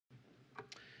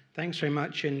Thanks very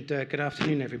much, and good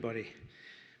afternoon, everybody.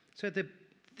 So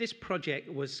this project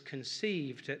was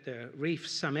conceived at the Reef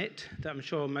Summit that I'm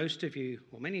sure most of you,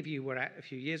 or many of you, were at a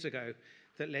few years ago,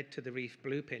 that led to the Reef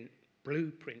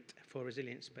Blueprint for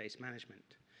Resilience-Based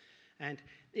Management. And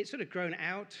it's sort of grown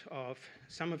out of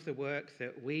some of the work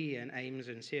that we and AIMS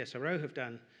and CSRO have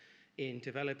done in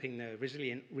developing the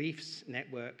Resilient Reefs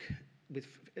Network with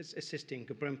assisting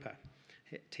Gabrumpa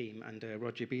team under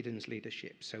Roger Beeden's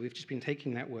leadership. So we've just been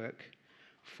taking that work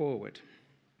forward.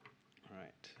 All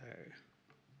right.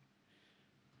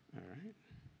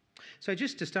 So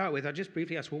just to start with, I'll just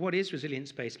briefly ask, well, what is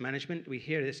resilience-based management? We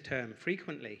hear this term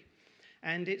frequently.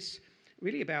 And it's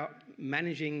really about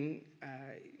managing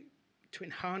to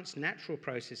enhance natural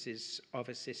processes of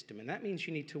a system. And that means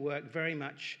you need to work very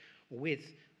much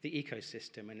with the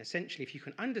ecosystem. And essentially, if you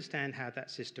can understand how that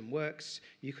system works,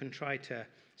 you can try to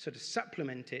sort of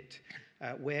supplement it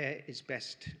where it's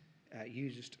best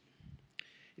used.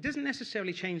 It doesn't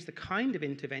necessarily change the kind of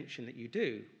intervention that you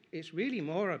do. It's really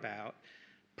more about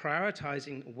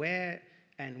prioritizing where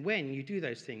and when you do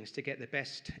those things to get the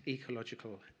best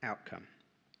ecological outcome.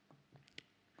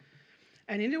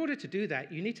 And in order to do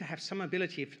that, you need to have some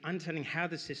ability of understanding how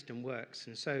the system works.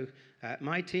 And so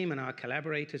my team and our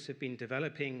collaborators have been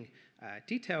developing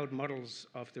detailed models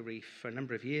of the reef for a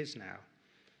number of years now.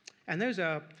 And those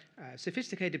are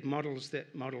sophisticated models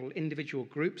that model individual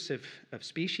groups of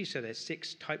species. So there's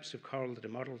 6 types of coral that are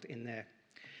modeled in there.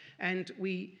 And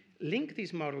we link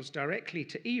these models directly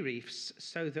to e-reefs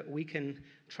so that we can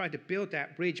try to build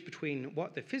that bridge between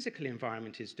what the physical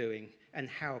environment is doing and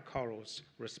how corals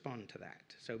respond to that.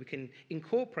 So we can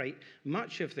incorporate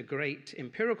much of the great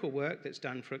empirical work that's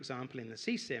done, for example, in the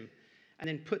CSIM, and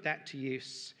then put that to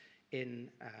use in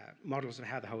models of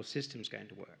how the whole system's going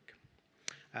to work.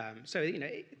 So,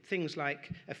 things like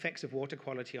effects of water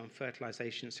quality on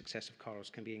fertilization and success of corals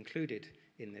can be included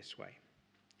in this way.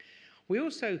 We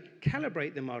also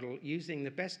calibrate the model using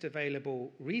the best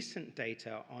available recent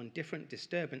data on different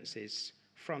disturbances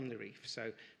from the reef.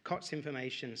 So COTS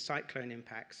information, cyclone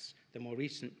impacts, the more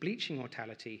recent bleaching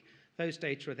mortality, those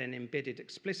data are then embedded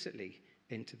explicitly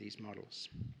into these models.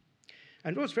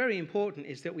 And what's very important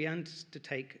is that we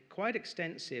undertake quite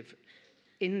extensive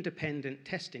independent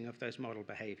testing of those model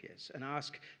behaviors and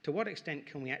ask to what extent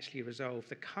can we actually resolve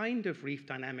the kind of reef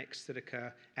dynamics that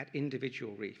occur at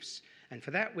individual reefs. And for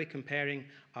that, we're comparing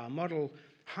our model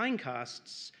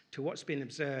hindcasts to what's been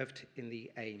observed in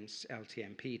the AIMS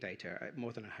LTMP data at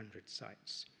more than 100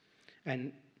 sites.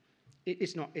 And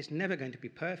it's never going to be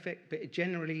perfect, but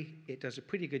generally it does a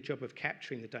pretty good job of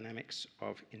capturing the dynamics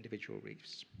of individual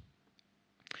reefs.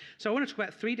 So I want to talk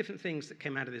about 3 different things that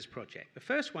came out of this project. The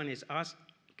first one is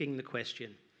asking the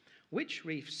question, which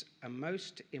reefs are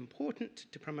most important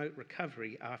to promote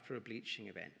recovery after a bleaching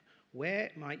event?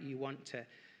 Where might you want to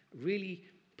really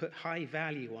put high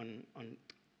value on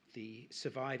the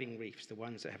surviving reefs, the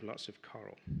ones that have lots of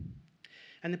coral?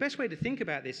 And the best way to think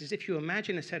about this is if you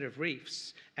imagine a set of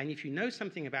reefs, and if you know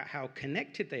something about how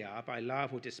connected they are by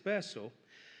larval dispersal,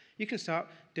 you can start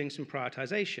doing some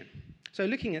prioritization. So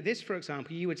looking at this, for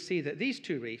example, you would see that these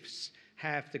 2 reefs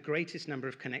have the greatest number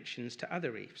of connections to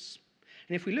other reefs.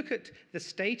 And if we look at the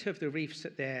state of the reefs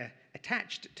that they're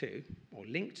attached to, or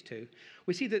linked to,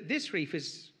 we see that this reef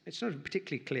is, it's not a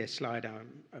particularly clear slide, I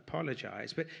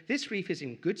apologize, but this reef is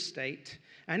in good state,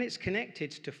 and it's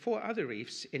connected to 4 other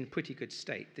reefs in pretty good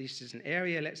state. This is an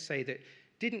area, let's say, that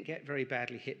didn't get very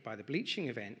badly hit by the bleaching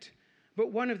event,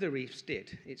 but one of the reefs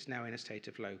did. It's now in a state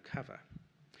of low cover.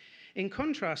 In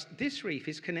contrast, this reef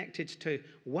is connected to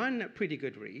 1 pretty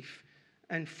good reef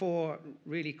and 4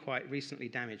 really quite recently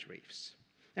damaged reefs.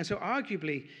 And so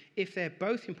arguably, if they're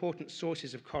both important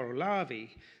sources of coral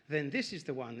larvae, then this is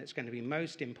the one that's going to be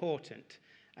most important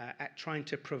at trying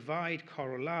to provide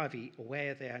coral larvae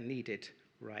where they are needed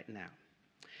right now.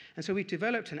 And so we've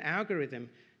developed an algorithm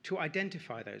to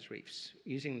identify those reefs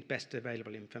using the best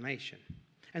available information.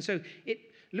 And so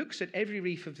it looks at every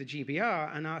reef of the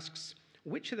GBR and asks,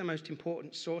 which are the most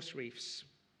important source reefs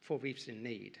for reefs in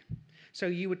need? So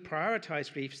you would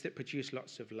prioritize reefs that produce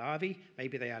lots of larvae.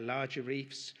 Maybe they are larger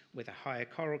reefs with a higher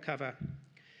coral cover.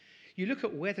 You look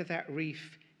at whether that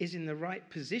reef is in the right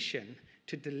position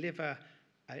to deliver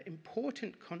an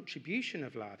important contribution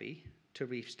of larvae to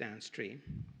reefs downstream.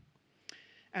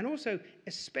 And also,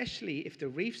 especially if the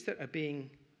reefs that are being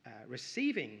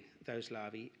receiving those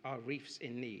larvae are reefs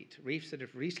in need. Reefs that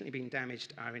have recently been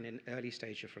damaged are in an early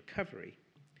stage of recovery.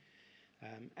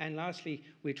 And lastly,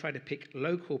 we try to pick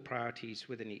local priorities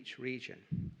within each region.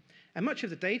 And much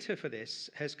of the data for this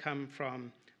has come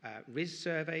from RIS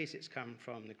surveys, it's come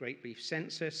from the Great Reef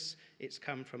Census, it's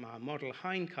come from our model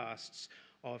hindcasts,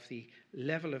 of the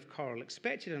level of coral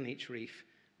expected on each reef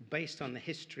based on the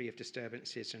history of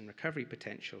disturbances and recovery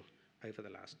potential over the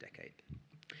last decade.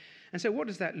 And so what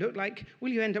does that look like?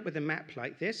 Well, you end up with a map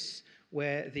like this,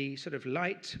 where the sort of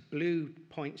light blue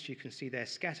points you can see there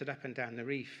scattered up and down the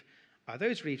reef are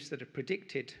those reefs that are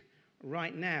predicted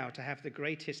right now to have the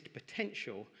greatest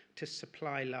potential to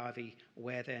supply larvae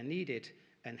where they're needed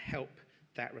and help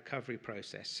that recovery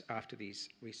process after these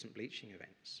recent bleaching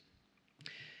events.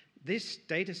 This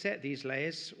data set, these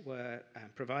layers, were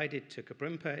provided to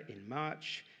Gabrumpa in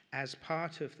March as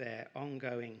part of their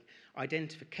ongoing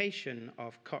identification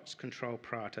of COTS control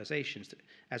prioritizations.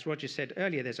 As Roger said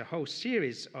earlier, there's a whole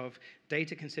series of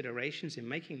data considerations in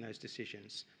making those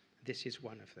decisions. This is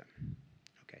one of them.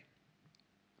 Okay.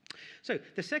 So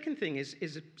the second thing is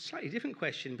a slightly different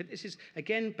question, but this is,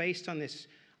 again, based on this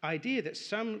idea that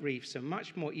some reefs are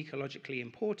much more ecologically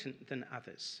important than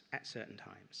others at certain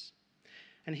times.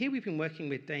 And here we've been working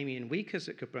with Damien Weekers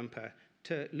at Gabrumpa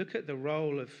to look at the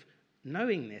role of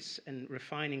knowing this and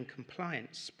refining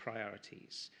compliance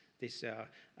priorities. These are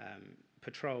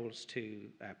patrols to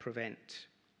prevent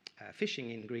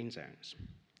fishing in green zones.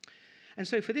 And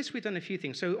so for this, we've done a few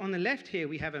things. So on the left here,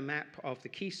 we have a map of the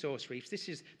key source reefs. This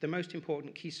is the most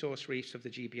important key source reefs of the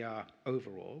GBR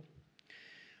overall.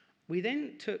 We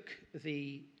then took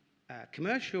the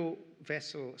commercial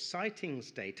vessel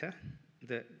sightings data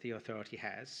that the authority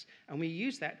has, and we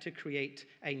use that to create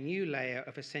a new layer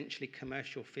of essentially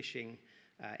commercial fishing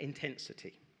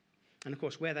intensity. And of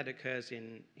course, where that occurs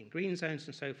in green zones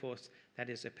and so forth, that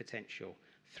is a potential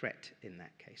threat in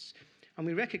that case. And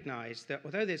we recognize that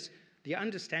although there's the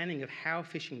understanding of how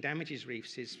fishing damages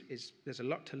reefs there's a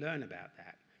lot to learn about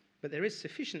that, but there is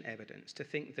sufficient evidence to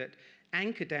think that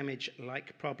anchor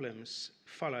damage-like problems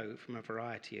follow from a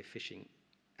variety of fishing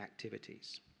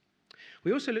activities.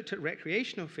 We also looked at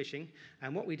recreational fishing,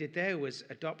 and what we did there was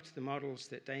adopt the models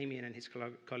that Damien and his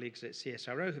colleagues at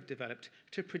CSRO have developed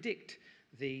to predict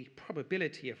the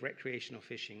probability of recreational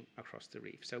fishing across the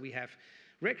reef. So we have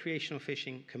recreational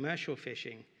fishing, commercial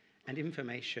fishing, and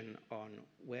information on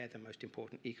where the most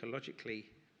important ecologically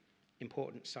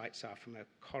important sites are from a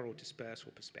coral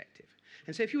dispersal perspective.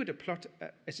 And so if you were to plot,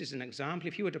 this is an example,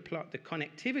 if you were to plot the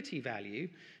connectivity value,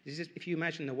 if you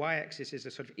imagine the y-axis is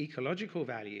a sort of ecological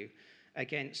value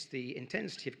against the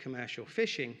intensity of commercial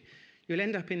fishing, you'll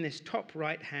end up in this top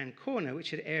right-hand corner,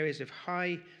 which are areas of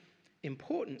high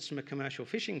importance from a commercial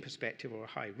fishing perspective or a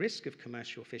high risk of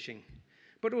commercial fishing,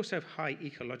 but also of high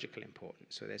ecological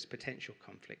importance. So there's potential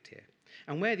conflict here.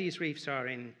 And where these reefs are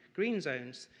in green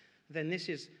zones, then this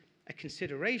is a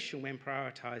consideration when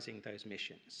prioritizing those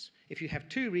missions. If you have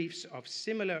two reefs of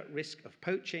similar risk of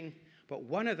poaching, but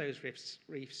one of those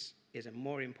reefs is a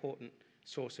more important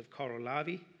source of coral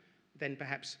larvae, then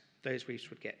perhaps those reefs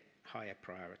would get higher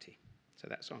priority. So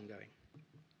that's ongoing.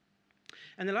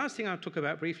 And the last thing I'll talk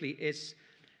about briefly is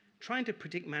trying to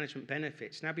predict management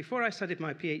benefits. Now, before I studied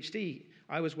my PhD,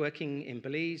 I was working in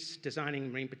Belize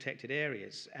designing marine protected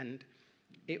areas, and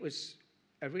it was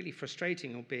a really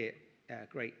frustrating, albeit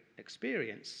great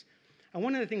experience. And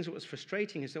one of the things that was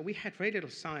frustrating is that we had very little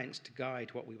science to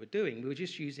guide what we were doing. We were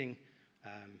just using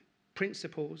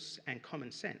principles and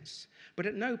common sense. But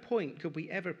at no point could we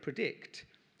ever predict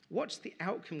what's the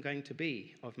outcome going to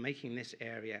be of making this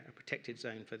area a protected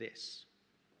zone for this.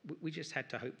 We just had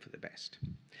to hope for the best.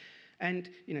 And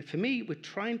for me, we're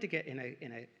trying to get in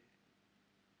a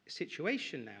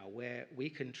situation now where we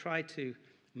can try to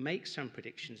make some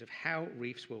predictions of how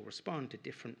reefs will respond to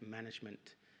different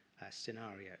management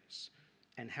scenarios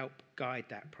and help guide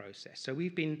that process. So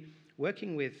we've been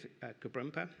working with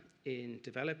Gabrumpa in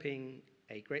developing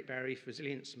a Great Barrier Reef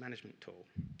Resilience Management tool.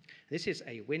 This is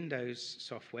a Windows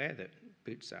software that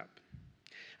boots up.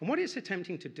 And what it's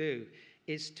attempting to do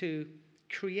is to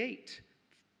create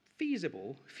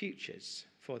feasible futures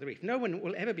for the reef. No one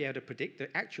will ever be able to predict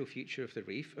the actual future of the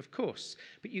reef, of course,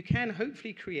 but you can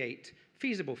hopefully create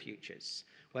feasible futures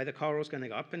where the coral is going to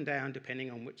go up and down depending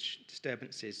on which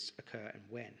disturbances occur and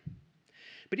when.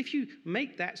 But if you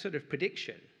make that sort of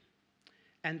prediction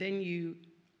and then you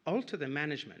alter the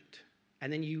management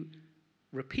and then you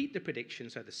repeat the prediction,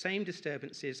 so the same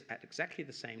disturbances at exactly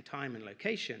the same time and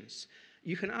locations,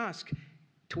 you can ask,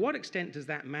 to what extent does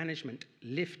that management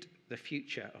lift the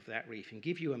future of that reef and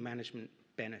give you a management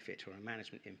benefit or a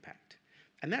management impact?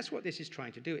 And that's what this is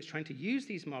trying to do. It's trying to use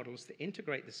these models to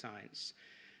integrate the science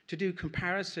to do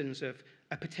comparisons of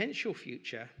a potential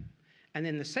future and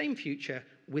then the same future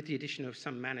with the addition of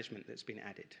some management that's been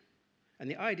added. And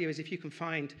the idea is if you can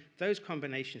find those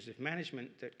combinations of management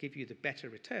that give you the better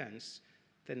returns,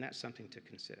 then that's something to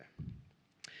consider.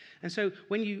 And so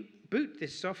when you boot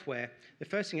this software, the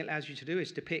first thing it allows you to do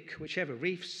is to pick whichever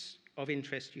reefs of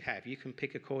interest you have. You can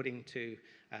pick according to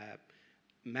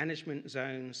management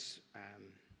zones,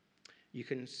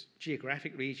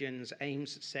 geographic regions,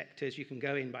 aims, sectors. You can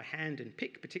go in by hand and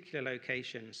pick particular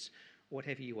locations,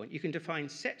 whatever you want. You can define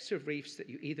sets of reefs that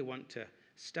you either want to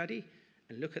study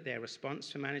and look at their response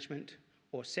for management,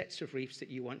 or sets of reefs that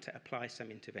you want to apply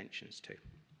some interventions to.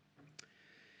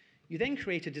 You then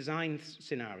create a design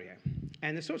scenario.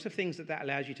 And the sorts of things that that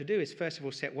allows you to do is, first of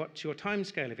all, set what's your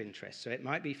timescale of interest. So it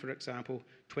might be, for example,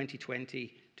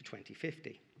 2020 to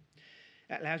 2050.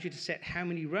 That allows you to set how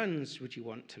many runs would you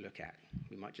want to look at.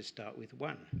 We might just start with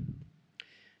one.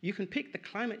 You can pick the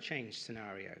climate change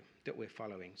scenario that we're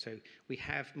following. So we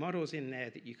have models in there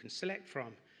that you can select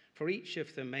from for each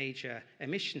of the major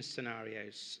emission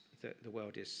scenarios that the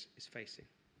world is facing.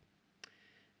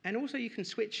 And also you can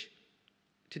switch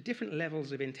to different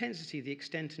levels of intensity, the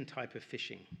extent and type of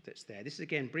fishing that's there. This is,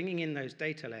 again, bringing in those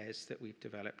data layers that we've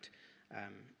developed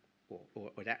or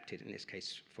adapted, in this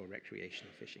case, for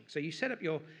recreational fishing. So you set up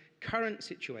your current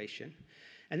situation,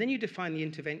 and then you define the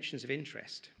interventions of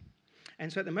interest.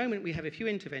 And so at the moment, we have a few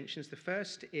interventions. The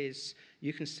first is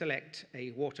you can select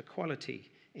a water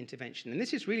quality intervention. And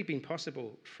this has really been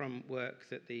possible from work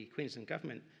that the Queensland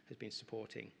government has been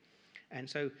supporting. And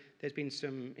so there's been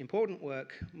some important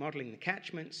work modeling the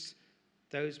catchments.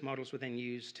 Those models were then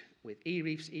used with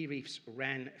e-reefs. E-reefs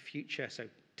ran future, so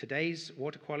today's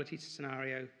water quality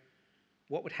scenario,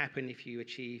 what would happen if you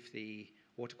achieve the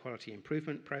water quality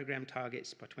improvement program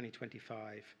targets by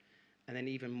 2025, and then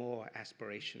even more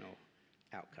aspirational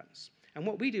outcomes. And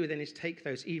what we do then is take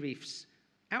those e-reefs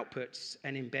outputs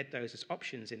and embed those as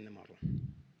options in the model.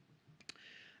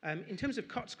 In terms of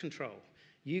COTS control,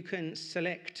 you can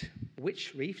select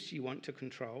which reefs you want to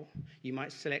control. You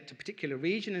might select a particular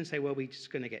region and say, well, we're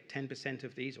just going to get 10%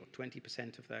 of these or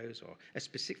 20% of those, or a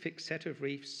specific set of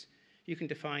reefs. You can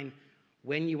define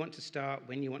when you want to start,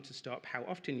 when you want to stop, how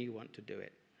often you want to do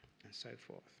it, and so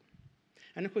forth.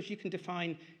 And of course, you can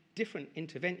define different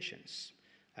interventions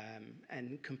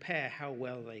and compare how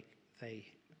well they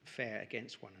fare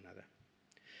against one another.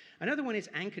 Another one is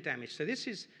anchor damage. So this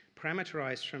is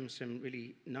parameterized from some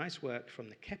really nice work from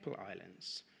the Keppel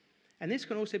Islands. And this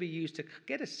can also be used to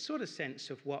get a sort of sense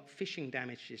of what fishing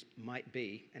damages might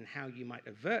be and how you might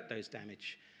avert those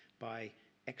damage by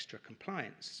extra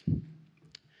compliance.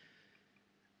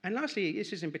 And lastly,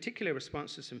 this is in particular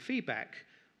response to some feedback,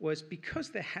 was because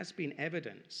there has been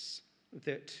evidence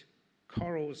that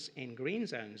corals in green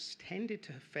zones tended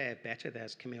to fare better,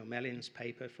 there's Camille Mellin's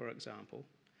paper, for example,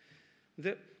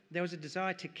 that there was a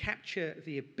desire to capture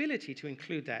the ability to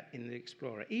include that in the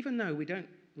Explorer, even though we don't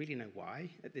really know why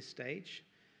at this stage.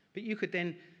 But you could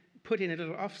then put in a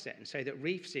little offset and say that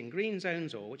reefs in green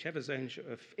zones, or whichever zones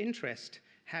of interest,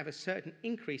 have a certain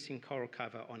increase in coral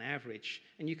cover on average,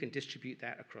 and you can distribute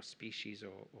that across species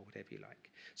or whatever you like.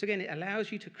 So again, it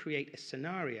allows you to create a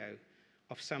scenario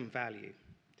of some value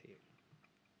to you.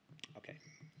 Okay.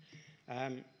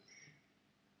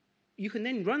 You can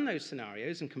then run those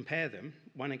scenarios and compare them,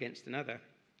 one against another,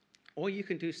 or you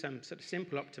can do some sort of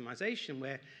simple optimization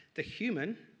where the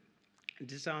human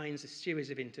designs a series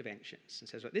of interventions and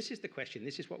says, well, this is the question,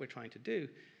 this is what we're trying to do,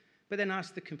 but then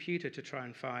ask the computer to try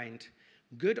and find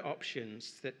good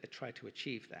options that try to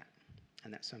achieve that.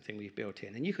 And that's something we've built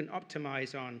in. And you can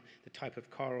optimize on the type of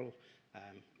coral,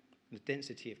 the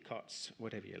density of COTS,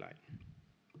 whatever you like.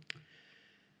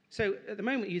 So at the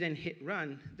moment you then hit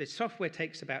run, the software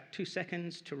takes about 2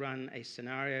 seconds to run a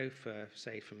scenario for,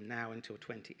 say, from now until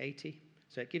 2080.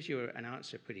 So it gives you an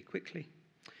answer pretty quickly.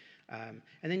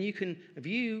 And then you can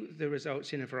view the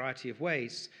results in a variety of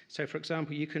ways. So, for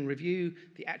example, you can review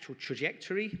the actual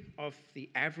trajectory of the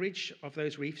average of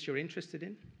those reefs you're interested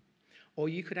in. Or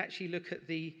you could actually look at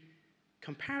the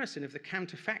comparison of the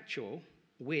counterfactual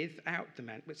without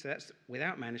so that's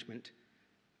without management,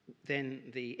 then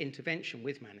the intervention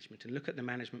with management, and look at the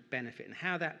management benefit and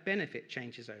how that benefit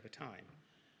changes over time,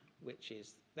 which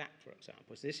is that, for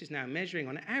example. So this is now measuring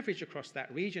on average across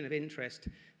that region of interest.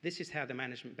 This is how the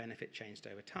management benefit changed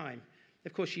over time.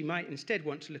 Of course, you might instead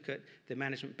want to look at the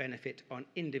management benefit on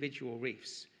individual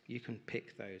reefs. You can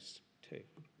pick those too.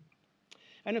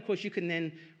 And of course, you can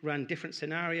then run different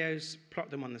scenarios, plot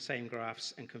them on the same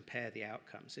graphs, and compare the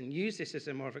outcomes, and use this as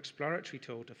a more of exploratory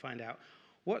tool to find out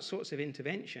what sorts of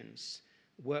interventions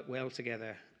work well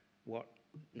together, what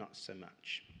not so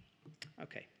much.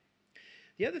 Okay.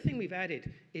 The other thing we've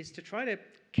added is to try to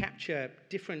capture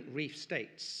different reef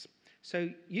states. So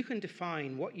you can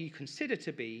define what you consider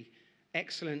to be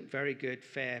excellent, very good,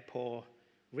 fair, poor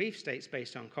reef states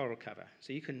based on coral cover.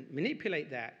 So you can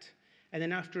manipulate that And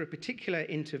then after a particular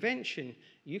intervention,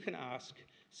 you can ask,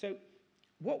 so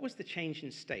what was the change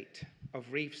in state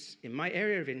of reefs in my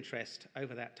area of interest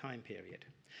over that time period?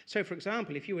 So for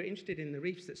example, if you were interested in the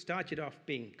reefs that started off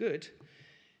being good,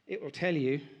 it will tell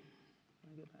you,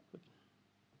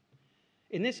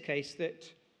 in this case,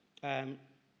 that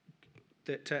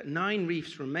 9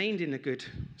 reefs remained in a good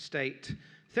state,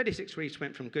 36 reefs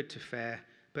went from good to fair,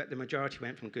 but the majority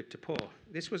went from good to poor.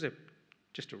 This was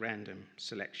just a random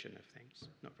selection of things,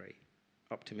 not very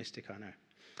optimistic, I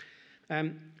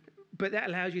know. But that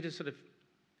allows you to sort of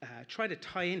try to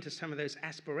tie into some of those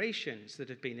aspirations that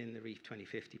have been in the Reef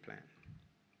 2050 plan.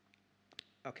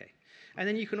 Okay, and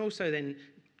then you can also then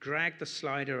drag the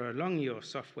slider along your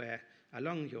software,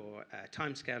 along your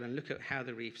timescale, and look at how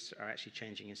the reefs are actually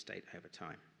changing in state over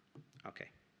time. Okay,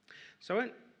 so I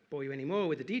won't bore you anymore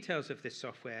with the details of this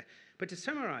software, but to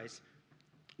summarize,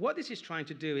 what this is trying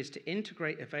to do is to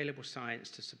integrate available science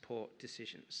to support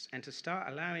decisions and to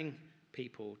start allowing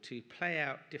people to play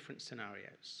out different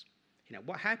scenarios. You know,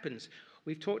 what happens?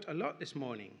 We've talked a lot this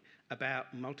morning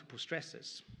about multiple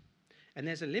stressors, and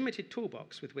there's a limited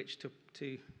toolbox with which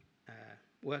to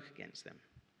work against them.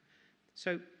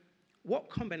 So what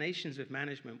combinations of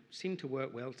management seem to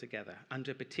work well together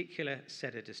under a particular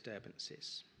set of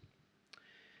disturbances?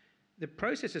 The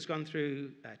process has gone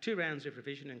through 2 rounds of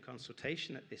revision and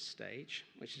consultation at this stage,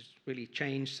 which has really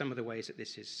changed some of the ways that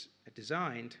this is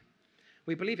designed.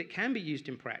 We believe it can be used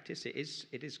in practice. It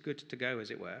is good to go, as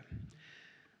it were.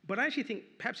 But I actually think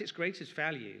perhaps its greatest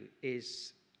value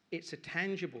is it's a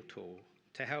tangible tool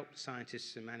to help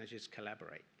scientists and managers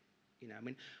collaborate. You know, I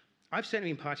mean, I've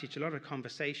certainly been party to a lot of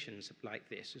conversations like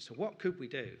this as to what could we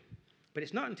do. But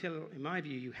it's not until, in my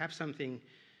view, you have something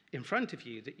in front of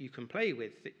you that you can play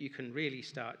with that you can really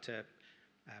start to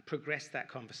progress that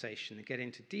conversation and get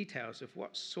into details of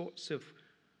what sorts of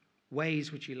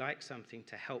ways would you like something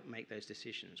to help make those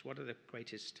decisions? What are the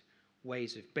greatest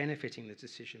ways of benefiting the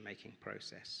decision-making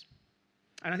process?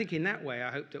 And I think in that way,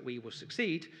 I hope that we will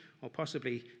succeed or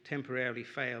possibly temporarily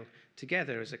fail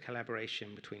together as a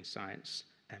collaboration between science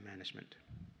and management.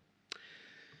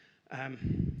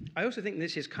 I also think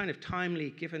this is kind of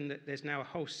timely given that there's now a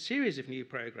whole series of new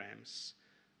programs,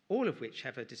 all of which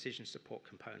have a decision support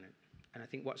component. And I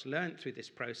think what's learned through this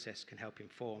process can help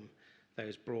inform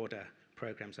those broader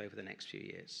programs over the next few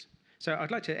years. So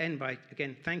I'd like to end by,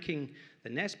 again, thanking the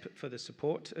NESP for the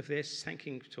support of this,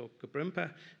 thanking TWQ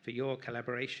Brumpa for your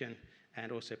collaboration,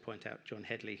 and also point out John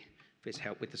Headley for his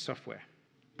help with the software.